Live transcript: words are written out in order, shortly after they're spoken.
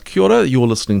Kia ora, you're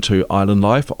listening to Island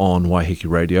Life on Waiheke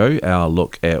Radio, our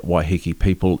look at Waiheke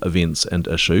people, events and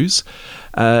issues.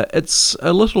 It's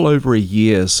a little over a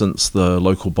year since the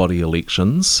local body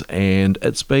elections, and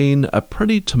it's been a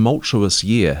pretty tumultuous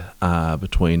year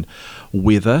between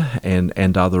weather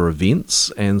and other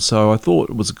events, and so I thought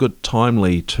it was a good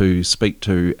timely to speak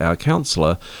to our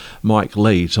councillor, Mike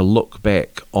Lee, to look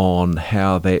back on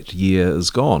how that year has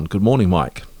gone. Good morning,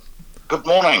 Mike. Good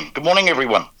morning. Good morning,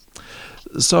 everyone.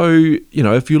 So,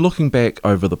 if you're looking back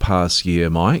over the past year,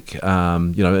 Mike,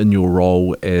 in your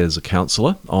role as a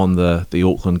councillor on the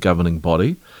Auckland governing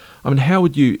body, I mean, how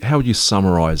would you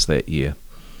summarise that year?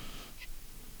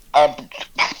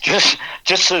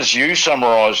 Just as you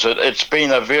summarised it, it's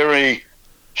been a very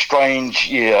strange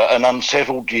year, an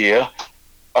unsettled year,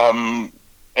 and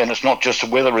it's not just the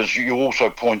weather, as you also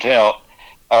point out.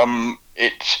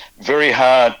 It's very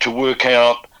hard to work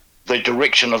out the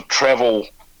direction of travel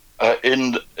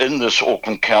in this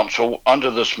Auckland Council under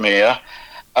this mayor,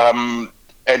 and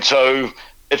so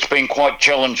it's been quite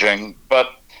challenging.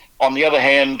 But on the other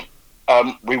hand,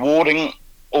 rewarding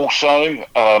also.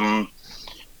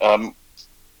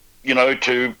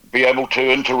 To be able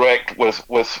to interact with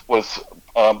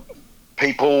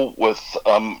people, with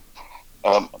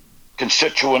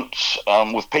constituents,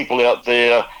 with people out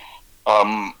there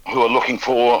who are looking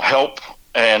for help,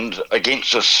 and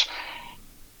against this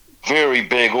very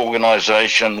big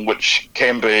organisation which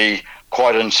can be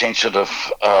quite insensitive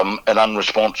and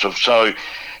unresponsive. So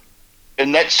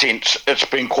in that sense, it's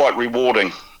been quite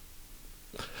rewarding.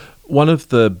 One of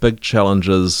the big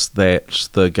challenges that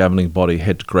the governing body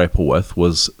had to grapple with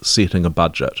was setting a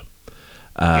budget.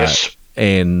 Yes.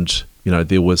 And,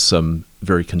 there was some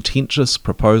very contentious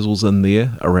proposals in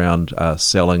there around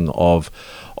selling of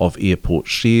airport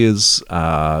shares,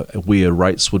 where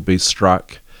rates would be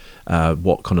struck,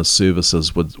 what kind of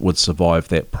services would survive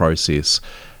that process.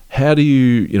 How do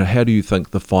you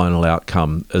think the final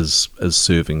outcome is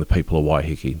serving the people of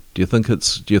Waiheke? Do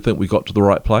you think we got to the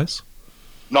right place?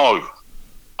 No,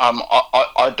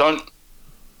 I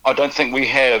don't think we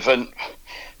have, and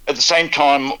at the same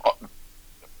time,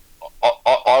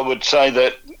 I would say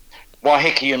that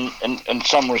Waiheke, in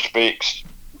some respects,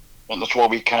 and that's why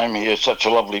we came here, such a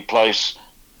lovely place,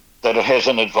 that it has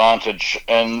an advantage,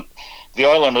 and the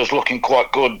island is looking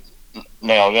quite good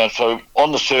now. So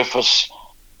on the surface,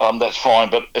 that's fine,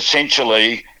 but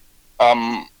essentially,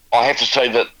 I have to say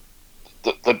that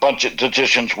the budget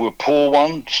decisions were poor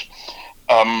ones.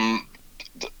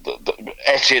 The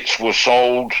assets were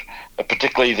sold,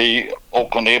 particularly the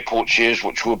Auckland Airport shares,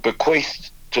 which were bequeathed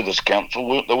to this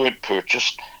council. They weren't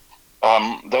purchased.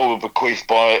 They were bequeathed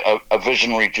by a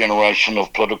visionary generation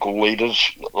of political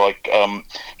leaders like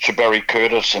Sir Barry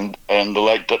Curtis and the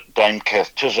late Dame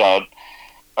Kath Tizard.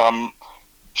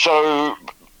 So,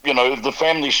 the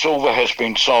family silver has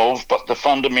been solved, but the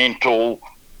fundamental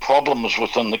problems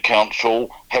within the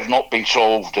council have not been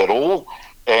solved at all.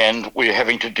 And we're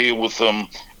having to deal with them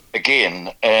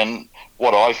again. And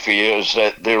what I fear is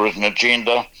that there is an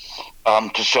agenda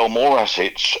to sell more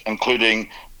assets, including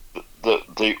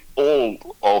the all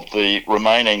of the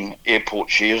remaining airport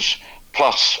shares,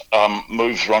 plus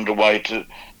moves are underway to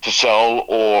sell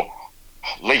or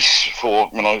lease for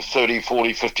 30,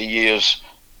 40, 50 years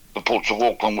the ports of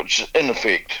Auckland, which in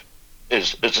effect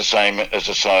is the same as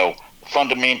a sale.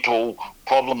 Fundamental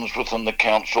problems within the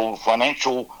council,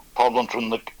 financial problems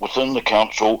within the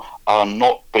council are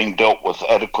not being dealt with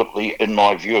adequately, in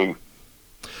my view.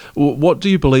 What do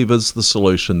you believe is the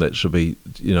solution that should be,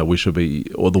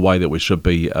 or the way that we should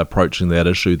be approaching that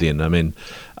issue then? I mean,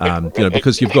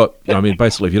 because you've got,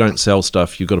 basically if you don't sell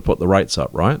stuff, you've got to put the rates up,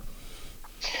 right?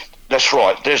 That's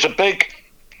right. There's a big,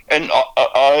 and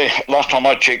I last time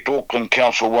I checked, Auckland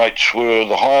Council rates were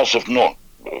the highest, if not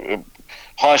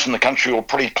highest in the country, or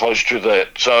pretty close to that.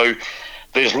 So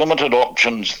there's limited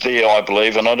options there, I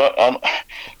believe, and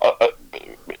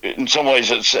in some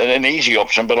ways it's an easy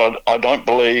option, but I don't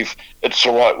believe it's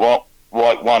the right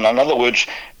one. In other words,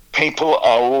 people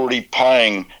are already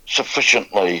paying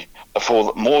sufficiently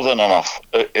for more than enough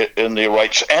in their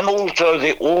rates, and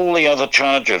also all the other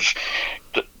charges.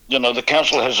 The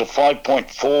council has a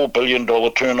 $5.4 billion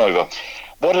turnover.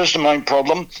 What is the main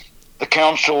problem? The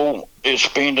council is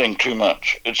spending too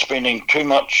much. It's spending too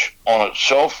much on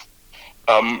itself.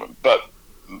 But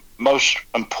most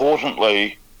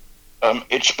importantly,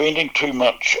 it's spending too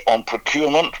much on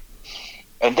procurement,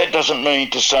 and that doesn't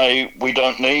mean to say we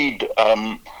don't need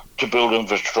to build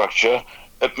infrastructure.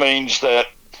 It means that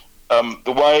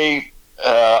the way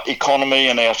our economy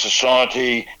and our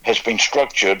society has been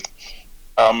structured,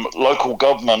 local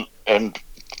government and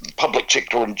public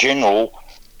sector in general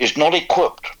is not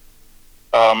equipped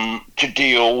to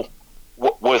deal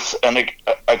with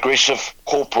aggressive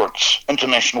corporates,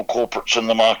 international corporates in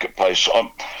the marketplace.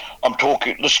 I'm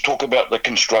talking. Let's talk about the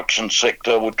construction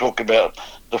sector. We'll talk about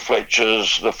the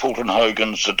Fletchers, the Fulton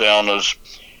Hogans, the Downers,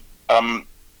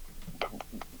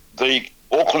 the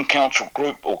Auckland Council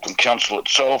group, Auckland Council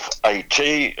itself, AT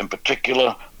in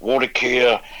particular,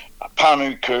 Watercare,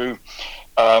 Panuku,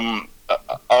 are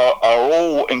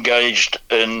all engaged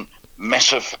in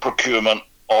massive procurement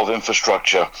of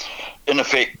infrastructure, in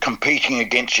effect competing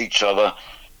against each other.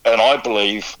 And I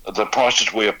believe the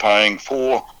prices we are paying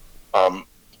for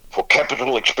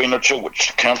capital expenditure, which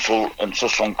the council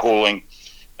insists on calling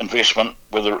investment,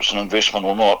 whether it's an investment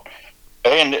or not,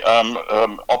 and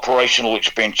operational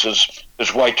expenses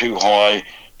is way too high.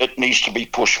 It needs to be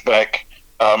pushed back.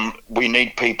 We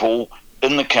need people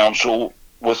in the council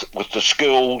with the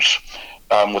skills,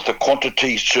 with the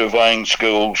quantity surveying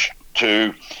skills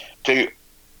to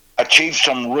achieve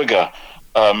some rigour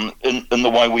in the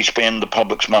way we spend the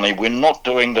public's money. We're not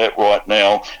doing that right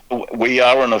now. We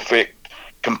are in effect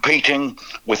competing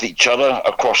with each other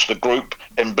across the group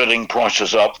and bidding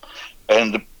prices up,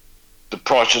 and the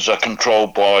prices are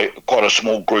controlled by quite a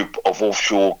small group of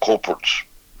offshore corporates.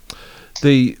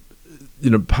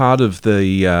 Part of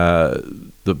the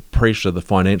pressure, the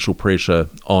financial pressure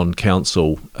on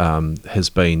council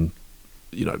has been,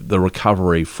 the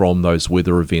recovery from those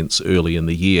weather events early in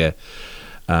the year.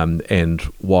 And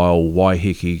while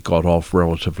Waiheke got off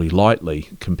relatively lightly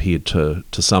compared to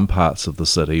some parts of the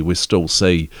city, we still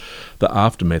see the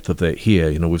aftermath of that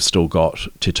here. We've still got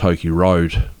Te Toki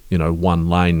Road, one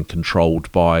lane controlled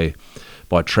by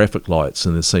traffic lights,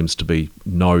 and there seems to be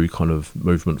no kind of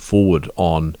movement forward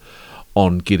on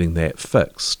getting that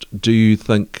fixed. Do you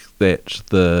think that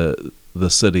the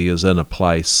city is in a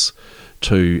place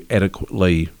to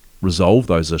adequately resolve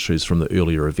those issues from the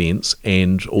earlier events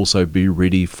and also be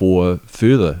ready for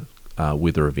further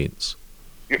weather events?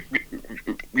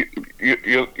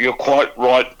 You're quite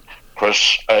right,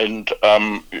 Chris. And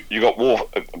you've got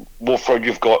Wharf Road.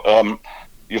 You've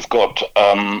got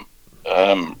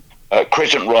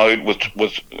Crescent Road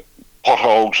with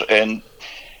potholes, and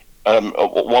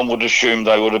one would assume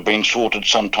they would have been sorted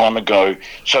some time ago.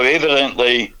 So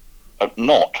evidently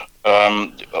not.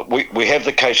 We have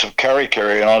the case of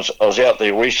Karikari, and I was out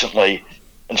there recently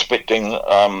inspecting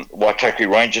Waitaki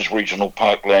Ranges Regional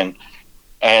Parkland,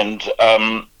 and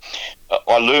I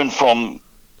learned from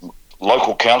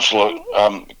local councillor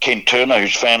Ken Turner,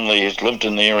 whose family has lived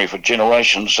in the area for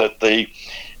generations, that the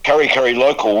Karikari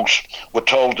locals were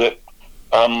told that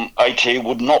AT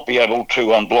would not be able to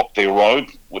unblock their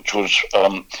road, which was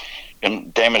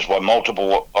damaged by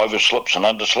multiple overslips and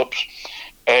underslips,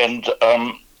 and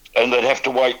they'd have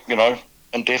to wait,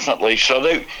 indefinitely. So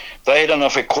they had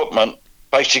enough equipment,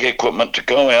 basic equipment, to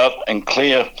go out and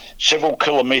clear several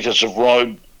kilometres of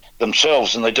road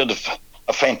themselves, and they did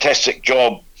a fantastic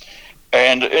job.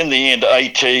 And in the end,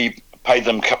 AT paid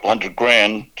them a couple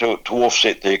 $100,000 to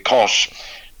offset their costs.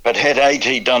 But had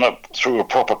AT done it through a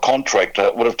proper contractor,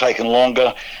 it would have taken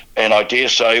longer, and I dare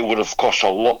say it would have cost a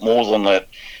lot more than that.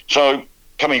 So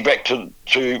coming back to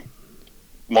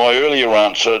my earlier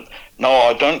answer, no,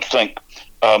 I don't think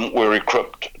we're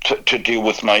equipped to deal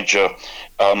with major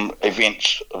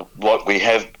events like we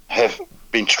have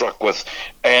been struck with.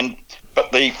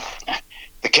 But the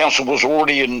council was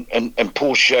already in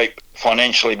poor shape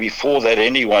financially before that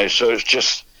anyway, so it's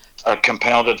just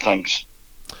compounded things.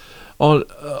 On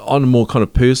a more kind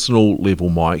of personal level,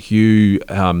 Mike, you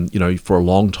for a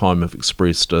long time have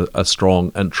expressed a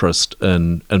strong interest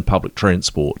in public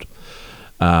transport,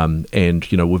 and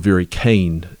we're very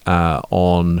keen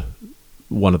on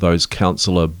one of those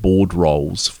councillor board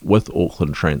roles with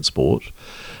Auckland Transport.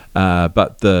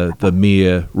 But the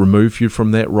mayor removed you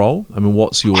from that role. I mean,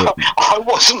 what's your... I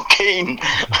wasn't keen.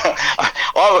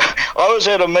 I was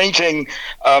at a meeting.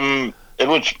 It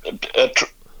was a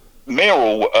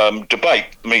mayoral debate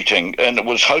meeting, and it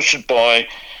was hosted by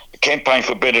the Campaign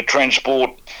for Better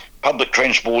Transport, Public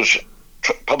Transport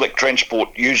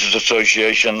Users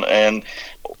Association, and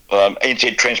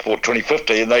NZ Transport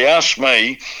 2050. And they asked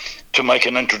me to make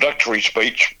an introductory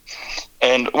speech,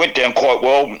 and it went down quite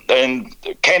well. And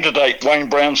candidate Wayne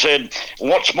Brown said,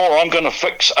 "What's more, I'm going to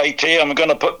fix AT. I'm going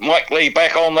to put Mike Lee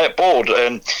back on that board."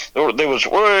 And there was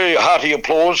very hearty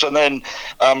applause. And then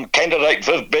candidate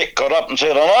Viv Beck got up and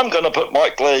said, "And I'm going to put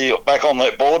Mike Lee back on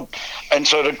that board." And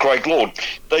so did Craig Lord.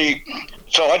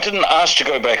 So I didn't ask to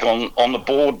go back on the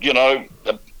board.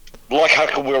 Like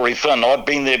Huckleberry Finn, I'd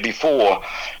been there before.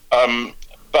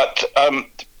 But I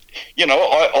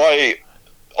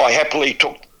happily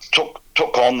took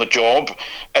on the job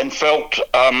and felt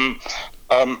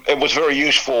It was very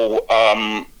useful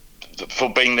for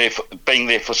being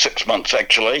there for 6 months,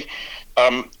 actually.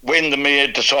 When the mayor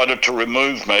decided to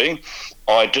remove me,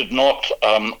 I did not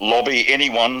lobby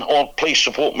anyone or please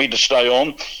support me to stay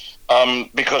on,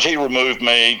 because he removed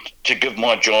me to give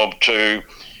my job to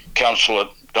Councillor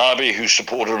Darby, who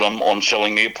supported him on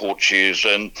selling airport shares,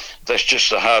 and that's just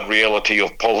the hard reality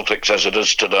of politics as it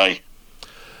is today.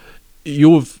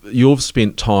 You've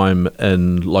spent time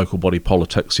in local body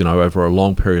politics, over a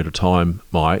long period of time,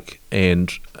 Mike, and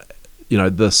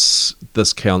this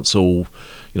council,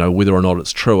 whether or not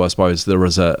it's true, I suppose there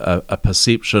is a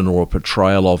perception or a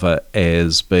portrayal of it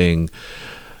as being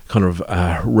kind of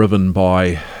riven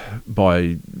by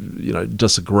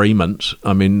disagreement.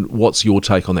 I mean, what's your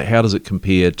take on that? How does it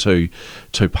compare to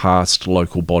past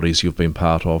local bodies you've been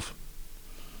part of?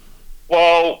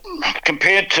 Well,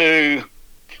 compared to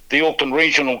the Auckland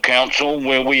Regional Council,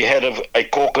 where we had a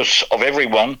caucus of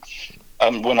everyone,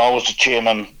 when I was the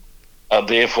chairman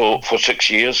there for 6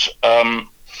 years, I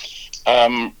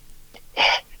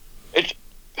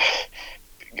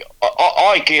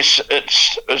guess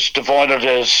it's divided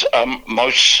as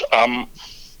most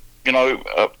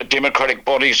democratic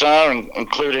bodies are,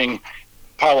 including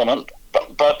Parliament.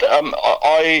 But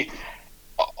I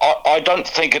don't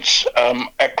think it's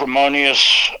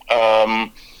acrimonious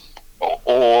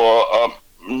or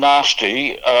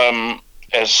nasty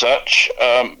as such.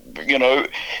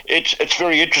 It's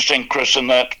very interesting, Chris, in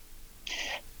that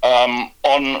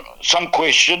on some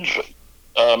questions,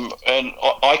 and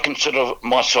I consider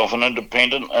myself an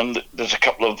independent, and there's a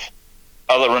couple of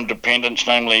other independents,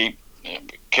 namely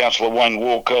Councillor Wayne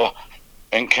Walker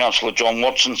and Councillor John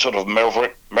Watson, sort of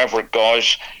maverick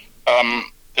guys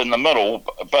in the middle.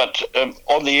 But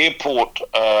on the airport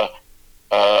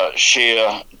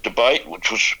share debate,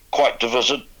 which was quite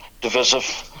divisive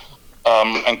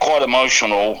and quite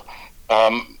emotional,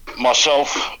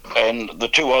 myself and the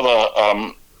two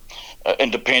other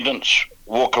independents,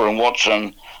 Walker and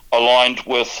Watson, aligned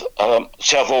with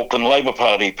South Auckland Labour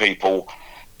Party people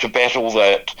to battle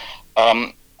that.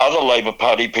 Other Labour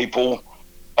Party people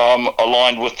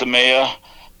aligned with the mayor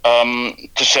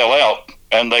to sell out,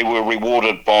 and they were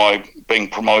rewarded by being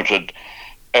promoted.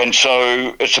 And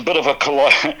so it's a bit of a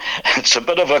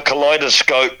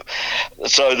kaleidoscope.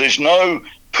 So there's no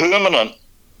permanent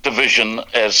division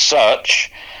as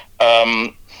such,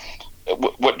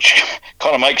 which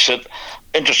kind of makes it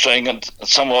interesting and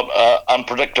somewhat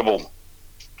unpredictable.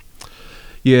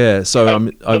 Yeah. So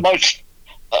the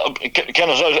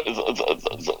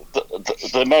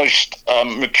most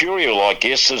mercurial, I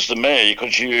guess, is the mayor,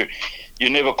 because you're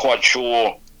never quite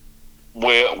sure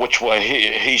which way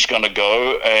he's going to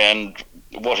go, and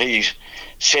what he's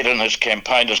said in his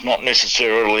campaign is not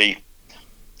necessarily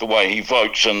the way he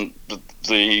votes. And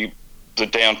the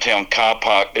downtown car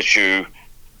park issue,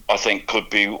 I think, could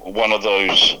be one of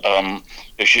those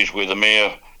issues where the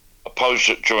mayor opposed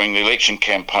it during the election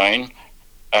campaign,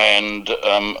 and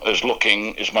is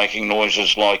making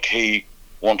noises like he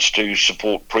wants to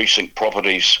support precinct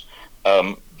properties,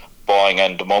 buying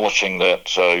and demolishing that.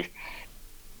 So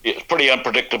it's pretty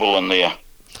unpredictable in there.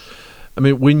 I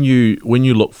mean, when you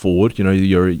look forward,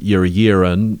 you're a year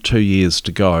in, 2 years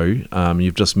to go.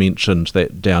 You've just mentioned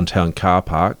that downtown car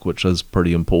park, which is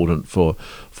pretty important for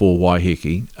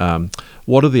Waiheke.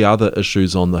 What are the other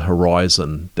issues on the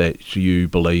horizon that you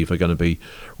believe are going to be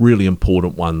really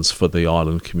important ones for the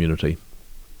island community?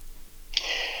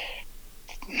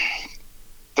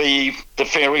 The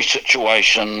ferry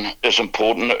situation is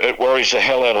important. It worries the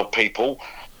hell out of people,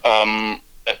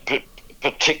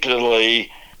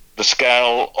 particularly the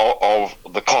scale of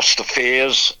the cost of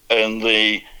fares and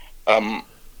the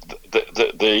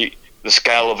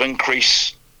scale of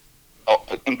increases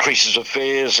of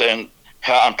fares, and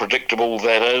how unpredictable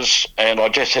that is. And I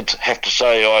just have to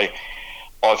say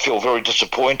I feel very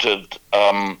disappointed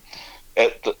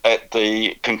at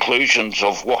the conclusions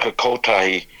of Waka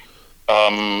Kotahi,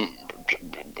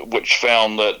 which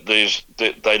found that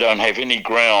they don't have any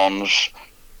grounds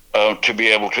to be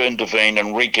able to intervene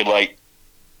and regulate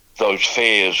those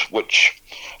fares, which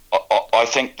I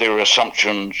think their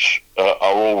assumptions are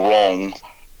all wrong,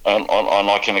 and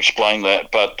I can explain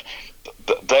that, but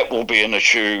that will be an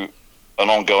issue, an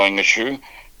ongoing issue.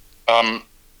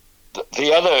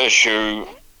 The other issue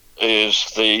is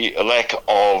the lack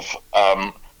of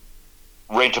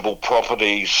rentable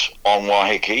properties on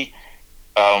Waiheke,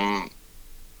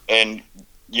 and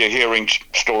you're hearing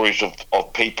stories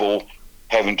of people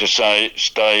having to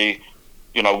stay,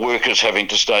 workers having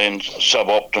to stay in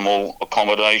suboptimal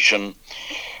accommodation,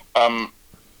 and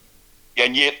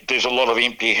yet there's a lot of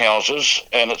empty houses,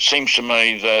 and it seems to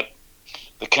me that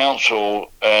the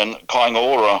council and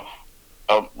Kaingaora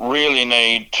really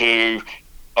need to,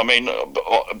 I mean,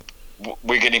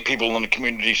 we're getting people in the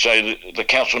community say that the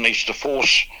council needs to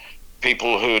force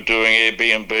people who are doing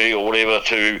Airbnb or whatever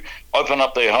to open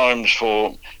up their homes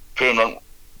for permanent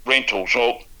rentals.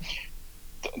 Well,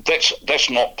 that's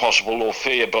not possible or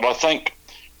fair, but I think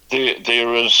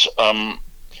there is room,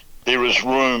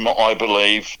 I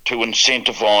believe, to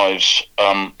incentivise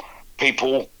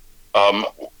people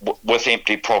with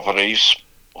empty properties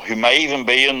who may even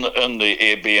be in the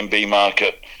Airbnb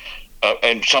market,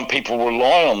 and some people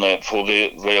rely on that for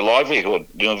their livelihood.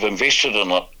 They've invested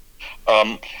in it,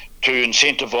 to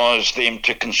incentivise them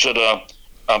to consider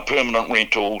permanent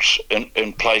rentals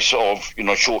in place of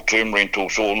short-term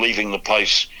rentals or leaving the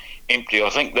place empty. I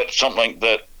think that's something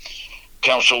that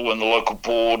council and the local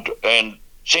board and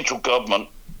central government,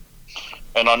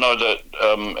 and I know that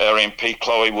our MP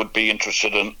Chloe would be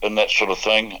interested in that sort of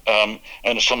thing, and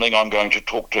it's something I'm going to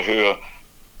talk to her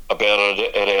about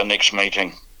at our next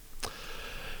meeting.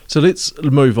 So let's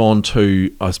move on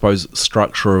to, I suppose,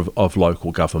 structure of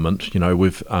local government.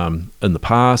 We've in the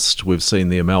past we've seen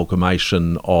the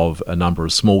amalgamation of a number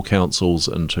of small councils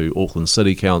into Auckland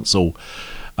City Council,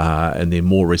 and then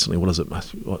more recently,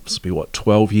 must be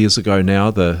 12 years ago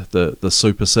now, the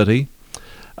super city,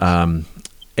 and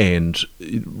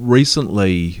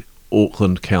recently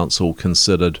Auckland Council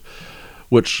considered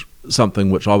something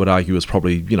which I would argue is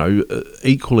probably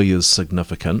equally as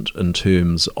significant in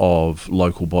terms of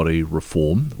local body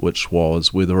reform, which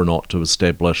was whether or not to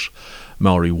establish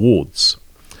Maori wards.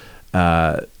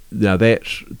 Now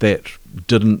that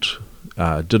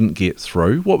didn't get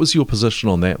through. What was your position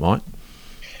on that, Mike?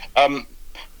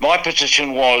 My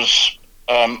position was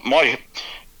when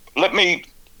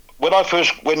I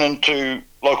first went into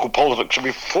local politics, and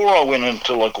before I went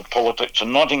into local politics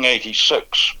in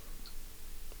 1986.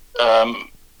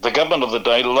 The government of the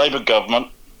day, the Labour government,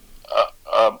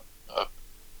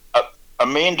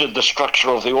 amended the structure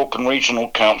of the Auckland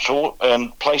Regional Council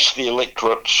and placed the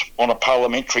electorates on a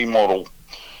parliamentary model.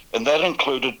 And that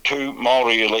included two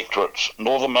Maori electorates,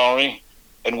 Northern Maori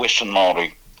and Western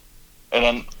Maori. And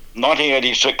in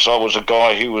 1986, I was a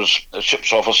guy who was a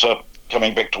ship's officer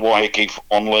coming back to Waiheke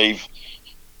on leave.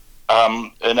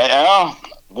 And our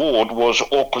ward was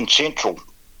Auckland Central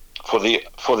for the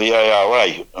ARA,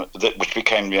 which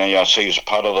became the ARC as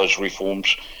part of those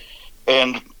reforms.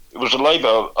 And it was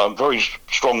a very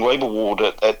strong Labour ward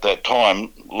at that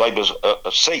time, Labour's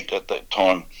a seat at that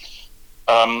time.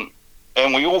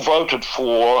 And we all voted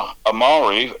for a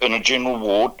Maori in a general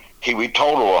ward, Hiwi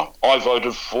Taurua. I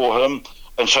voted for him,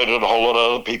 and so did a whole lot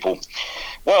of other people.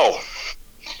 Well,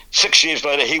 6 years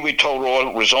later, Hiwi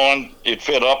Taurua resigned, he'd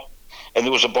fed up, and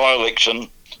there was a by-election,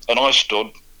 and I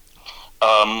stood,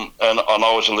 and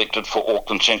I was elected for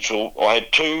Auckland Central. I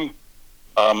had two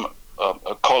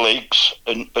colleagues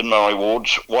in Maori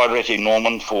wards, Wairete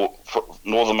Norman for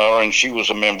Northern Maori, and she was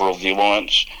a member of the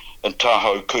Alliance, and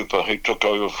Tahoe Cooper, who took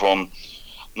over from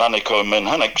Naneko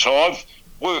Minhinnick. So I've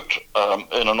worked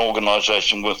in an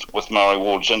organisation with Maori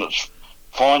wards, and it's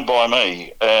fine by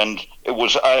me. And it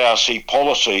was ARC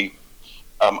policy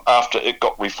after it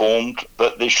got reformed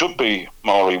that there should be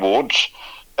Maori wards,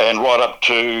 and right up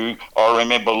to, I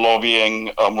remember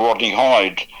lobbying Rodney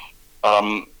Hyde,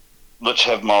 let's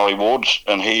have Maori wards,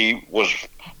 and he was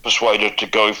persuaded to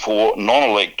go for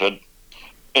non-elected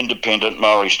independent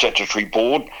Maori statutory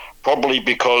board, probably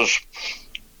because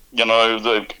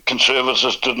the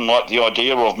Conservatives didn't like the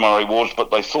idea of Maori wards,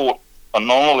 but they thought a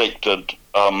non-elected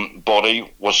body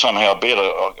was somehow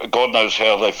better. God knows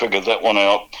how they figured that one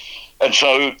out. And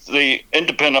so the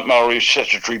independent Maori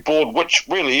statutory board, which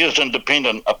really is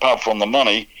independent apart from the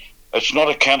money, it's not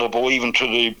accountable even to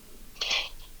the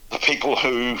people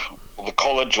who, the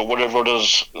college or whatever it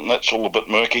is, and that's all a bit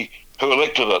murky, who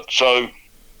elected it. So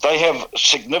they have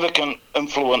significant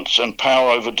influence and power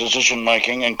over decision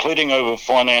making, including over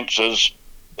finances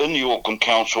in the Auckland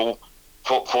Council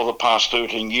for the past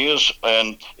 13 years.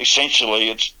 And essentially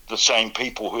it's the same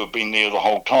people who have been there the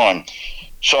whole time.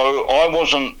 So I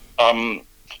wasn't of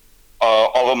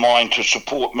a mind to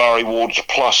support Maori wards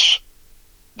plus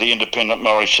the independent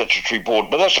Maori statutory board,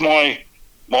 but that's my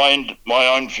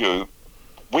own view.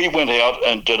 We went out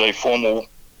and did a formal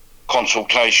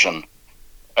consultation,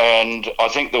 and I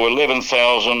think there were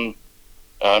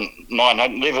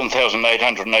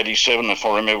 11,887, if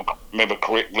I remember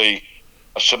correctly,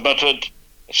 submitted.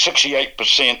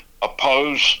 68%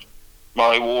 opposed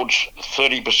Maori wards,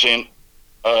 30%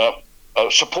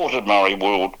 supported Maori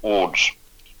wards.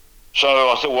 So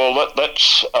I thought, well,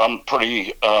 that's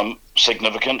pretty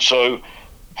significant. So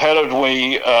how did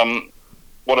we,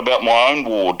 what about my own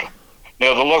ward?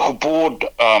 Now, the local board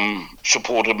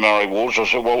supported Maori wards. I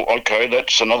said, well, okay,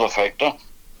 that's another factor.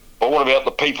 But what about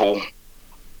the people?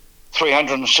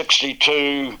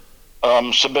 362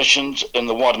 submissions in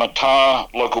the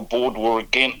Waitemata local board were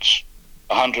against,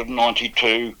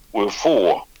 192 were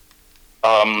for.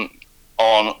 On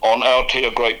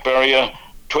Aotea Great Barrier,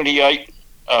 28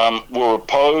 were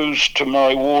opposed to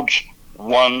Maori wards,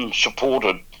 1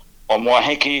 supported. On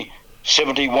Waiheke,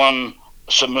 71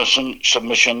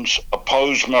 submissions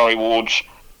opposed Maori wards,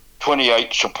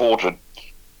 28 supported.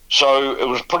 So it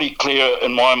was pretty clear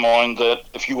in my mind that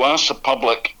if you ask the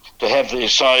public to have their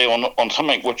say on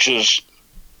something which is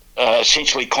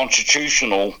essentially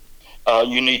constitutional,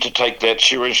 you need to take that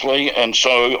seriously. And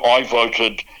so I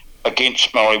voted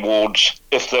against Maori wards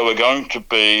if there were going to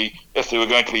be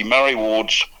Maori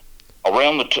wards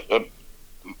around the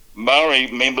Maori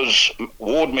members,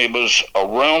 ward members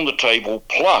around the table,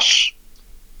 plus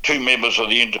 2 members of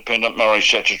the Independent Maori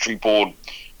Statutory Board.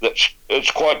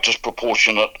 It's quite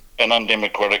disproportionate and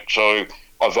undemocratic, so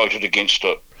I voted against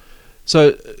it.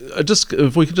 So,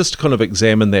 if we could just kind of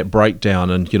examine that breakdown,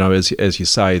 and as you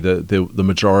say, the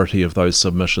majority of those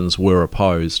submissions were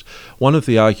opposed. One of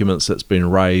the arguments that's been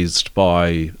raised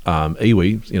by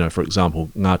iwi, for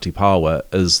example, Ngāti Pawa,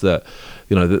 is that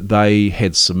that they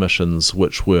had submissions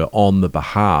which were on the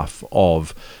behalf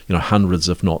of hundreds,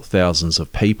 if not thousands,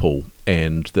 of people,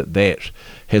 and that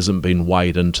hasn't been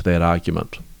weighed into that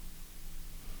argument.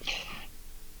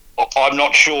 I'm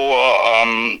not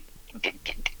sure.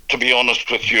 To be honest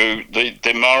with you,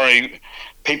 the Maori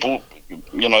people,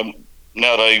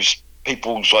 nowadays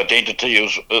people's identity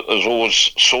is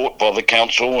always sought by the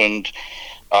council, and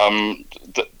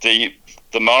the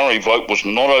Maori vote was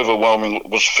not overwhelming. It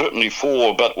was certainly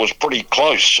for, but was pretty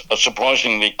close,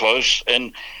 surprisingly close.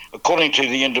 And according to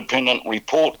the independent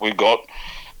report we got,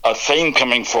 a theme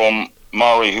coming from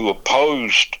Maori who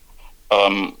opposed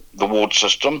the ward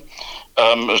system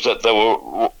is that they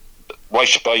were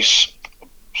race-based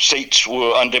seats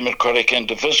were undemocratic and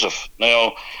divisive.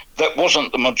 Now, that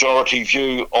wasn't the majority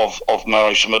view of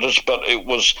Maori submitters, but it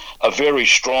was a very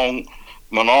strong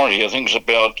minority. I think it's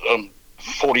about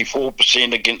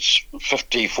 44% against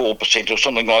 54% or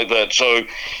something like that. So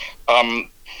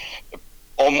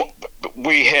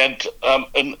we had,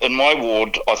 in my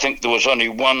ward, I think there was only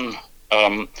one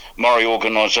Maori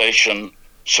organisation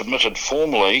submitted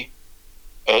formally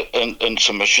in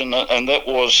submission, and that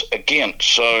was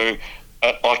against. So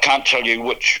I can't tell you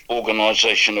which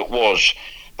organisation it was.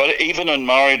 But even in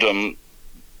Maoridom,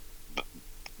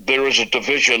 there is a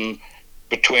division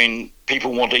between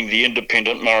people wanting the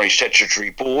Independent Maori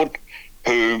Statutory Board,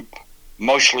 who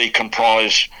mostly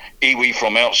comprise iwi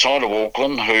from outside of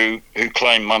Auckland, who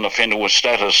claim mana whenua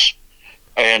status,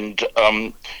 and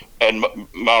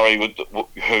Maori,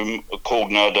 whom are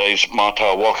called nowadays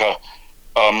Mātā Waka,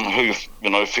 who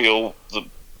feel that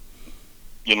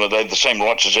they have the same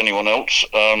rights as anyone else,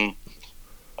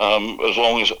 as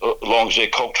long as their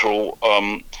cultural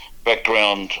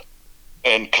background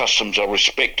and customs are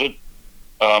respected.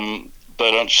 They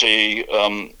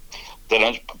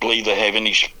don't believe they have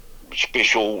any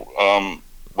special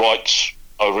rights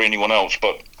over anyone else.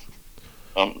 But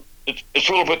it's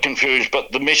a little bit confused.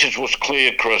 But the message was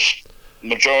clear, Chris.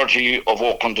 Majority of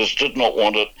Aucklanders did not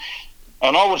want it,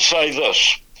 and I would say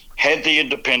this. Had the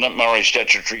Independent Maori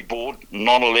Statutory Board,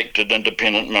 non-elected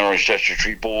Independent Maori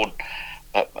Statutory Board,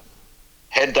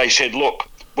 had they said, look,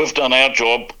 we've done our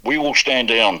job, we will stand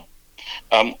down.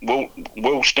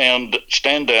 We'll stand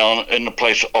down in the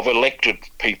place of elected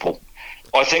people.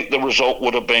 I think the result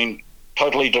would have been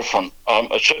totally different.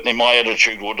 Certainly my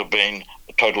attitude would have been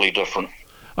totally different.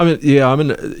 As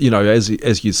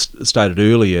you stated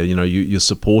earlier, you're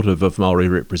supportive of Maori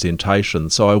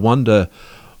representation. So I wonder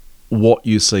what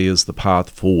you see as the path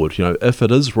forward. If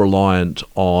it is reliant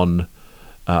on,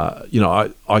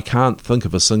 I can't think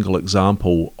of a single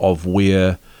example of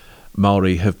where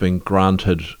Maori have been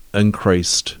granted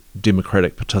increased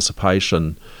democratic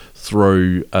participation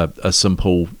through a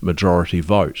simple majority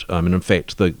vote. In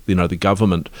fact, the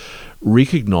government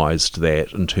recognised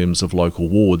that in terms of local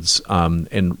wards,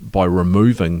 and by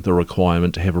removing the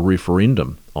requirement to have a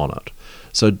referendum on it.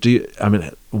 So,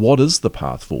 what is the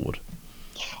path forward?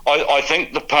 I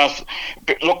think the path.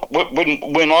 Look,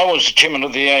 when I was chairman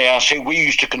of the ARC, we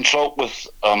used to consult with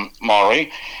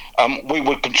Maori. We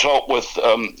would consult with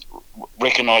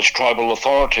recognised tribal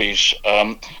authorities,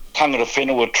 tangata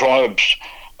whenua tribes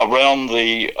around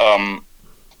the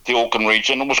Auckland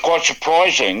region. It was quite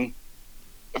surprising.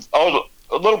 I was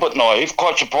a little bit naive.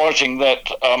 Quite surprising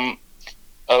that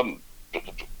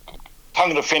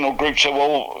tangata whenua groups say,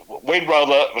 well,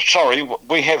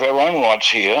 we have our own rights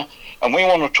here, and we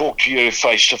want to talk to you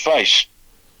face to face.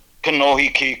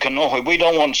 Kanohi ki kanohi. We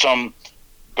don't want some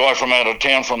guy from out of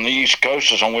town from the East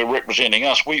Coast as we're representing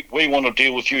us. We want to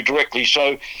deal with you directly.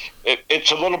 So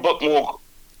it's a little bit more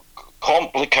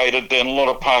complicated than a lot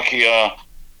of Pākehā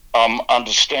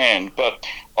understand. But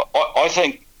I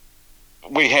think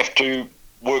we have to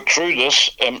work through this,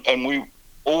 and we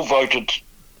all voted,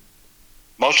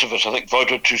 most of us I think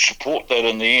voted to support that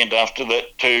in the end after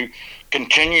that, to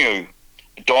continue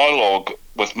dialogue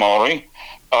with Māori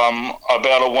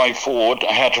about a way forward,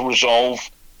 how to resolve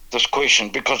this question,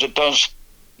 because it does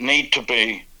need to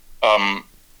be,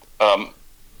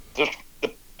 the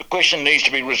question needs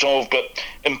to be resolved, but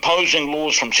imposing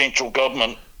laws from central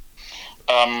government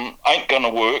ain't going to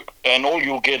work, and all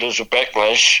you'll get is a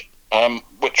backlash,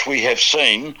 which we have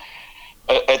seen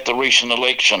at the recent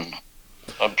election.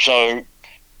 So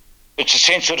it's a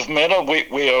sensitive matter.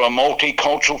 We are a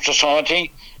multicultural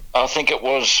society. I think it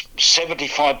was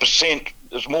 75%.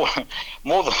 There's more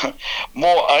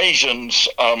Asians.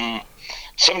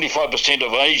 75%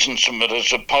 of Asian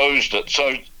submitters opposed it.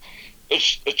 So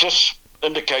it just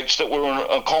indicates that we're in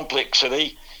a complex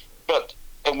city,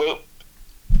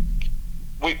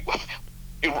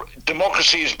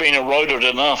 democracy has been eroded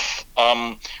enough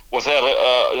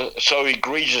without so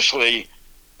egregiously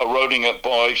eroding it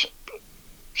by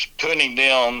turning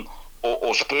down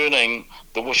or spurning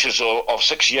the wishes of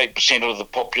 68% of the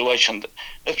population.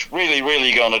 It's really,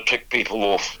 really going to tick people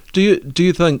off. Do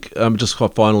you think, just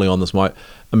quite finally on this, Mike,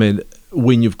 I mean,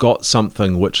 when you've got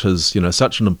something which is,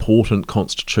 such an important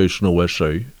constitutional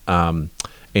issue, and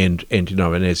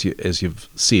as you've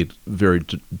said, very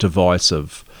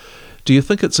divisive, do you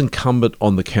think it's incumbent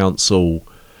on the council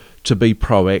to be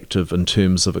proactive in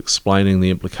terms of explaining the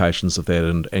implications of that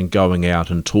and going out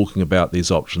and talking about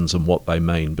these options and what they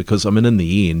mean? Because, I mean, in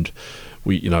the end,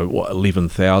 we,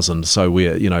 11,000, so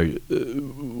we're,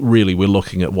 really we're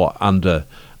looking at under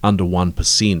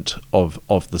 1%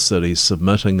 of the cities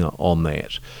submitting on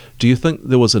that. Do you think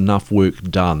there was enough work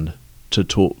done to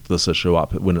talk this issue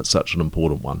up when it's such an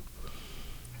important one?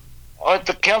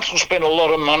 The council spent a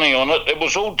lot of money on it. It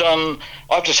was all done,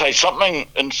 I have to say, something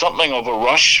of a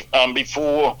rush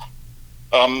before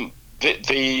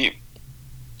they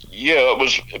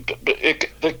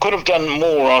could have done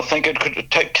more. I think it could have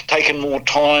taken more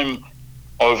time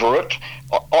over it.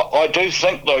 I do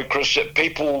think, though, Chris, that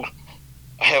people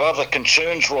have other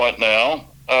concerns right now.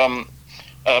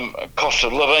 Cost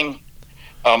of living.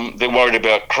 They're worried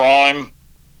about crime.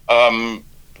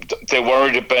 They're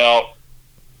worried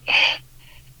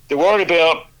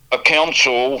about a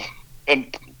council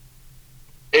and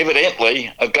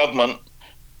evidently a government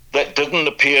that didn't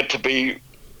appear to be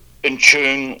in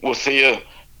tune with their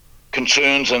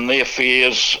concerns and their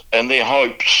fears and their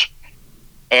hopes.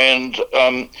 And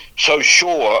the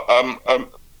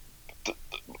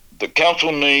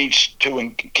council needs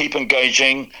to keep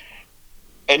engaging,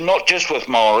 and not just with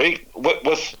Māori,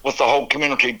 with the whole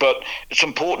community, but it's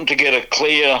important to get a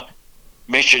clear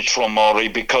message from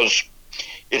Māori, because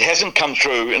it hasn't come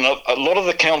through, and a lot of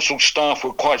the council staff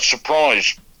were quite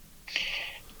surprised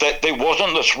that there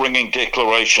wasn't this ringing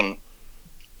declaration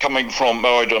coming from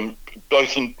Māoridom,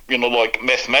 both in, like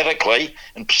mathematically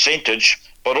in percentage,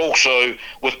 but also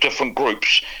with different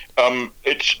groups.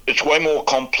 It's way more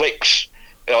complex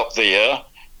out there,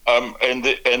 and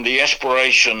the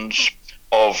aspirations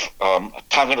of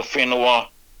tangata whenua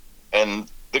and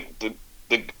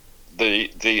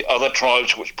the other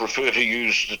tribes which prefer to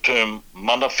use the term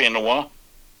mana whenua,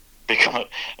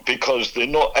 because they're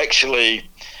not actually,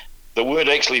 they weren't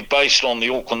actually based on the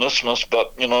Auckland Isthmus,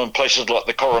 but in places like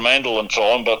the Coromandel and so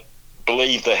on, but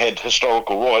believe they had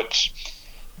historical rights.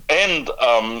 And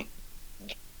our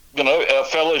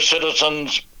fellow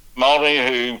citizens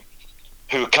Māori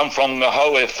who come from the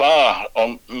Hau e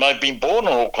Whā, may have been born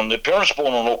in Auckland, their parents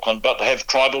born in Auckland, but have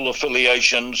tribal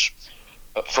affiliations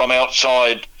from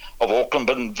outside of Auckland,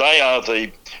 but they are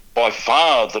by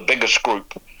far the biggest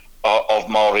group of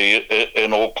Māori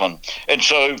in Auckland. And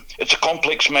so it's a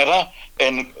complex matter,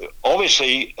 and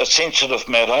obviously a sensitive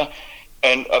matter,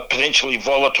 and a potentially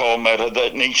volatile matter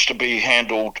that needs to be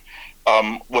handled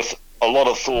with a lot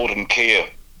of thought and care.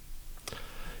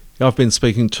 I've been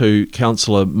speaking to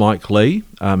Councillor Mike Lee,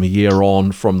 a year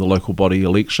on from the local body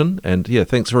election, and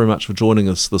thanks very much for joining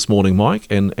us this morning, Mike,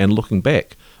 and looking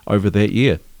back over that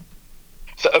year.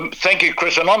 Thank you,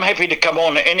 Chris, and I'm happy to come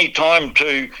on any time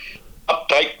to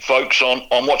update folks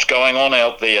on what's going on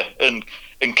out there in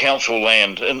council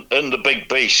land, in the big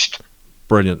beast.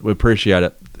 Brilliant. We appreciate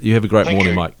it. You have a great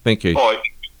morning, Mike. Thank you. Bye.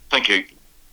 Thank you.